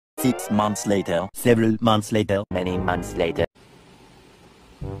6 months later, several months later, many months later.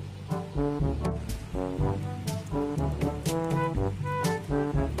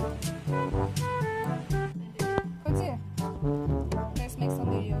 Let's make some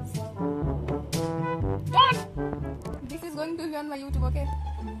videos. This is going to be on my YouTube, okay?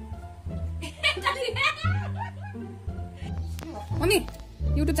 Mami,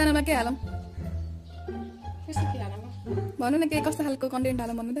 YouTube channel ma ke halam? भन्नु न के कस्तो खालको content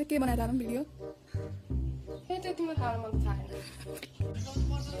हालौँ भन्नु त के बनाएर हालौँ भिडियो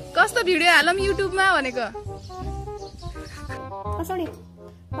कस्तो भिडियो हालौँ युट्युबमा भनेको कसरी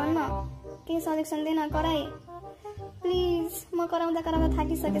भन्न के सजेसन देन कराई प्लिज म कराउँदा कराउँदा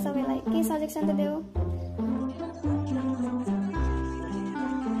थाकिसके सबैलाई के सजेसन त देऊ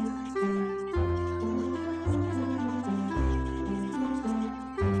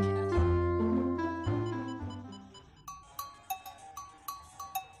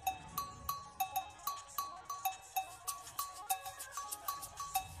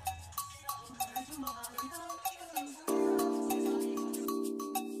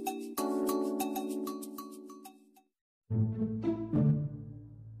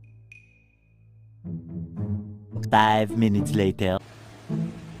Five minutes later.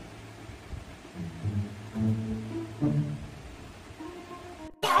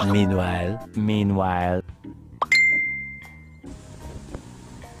 Meanwhile.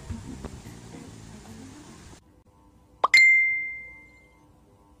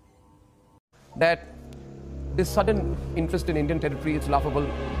 That this sudden interest in Indian territory is laughable.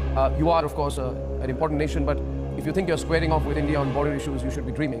 You are, of course, an important nation, but if you think you're squaring off with India on border issues, you should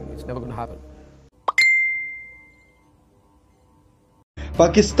be dreaming. It's never going to happen.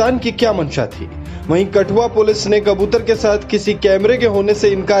 Pakistan की क्या मंशा थी? वहीं Kathua police ने कबूतर के साथ किसी कैमरे के होने से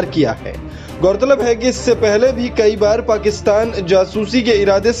इनकार किया है। गौरतलब है कि इससे पहले भी कई बार पाकिस्तान जासूसी के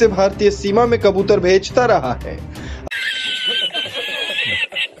इरादे से भारतीय सीमा में कबूतर भेजता रहा है।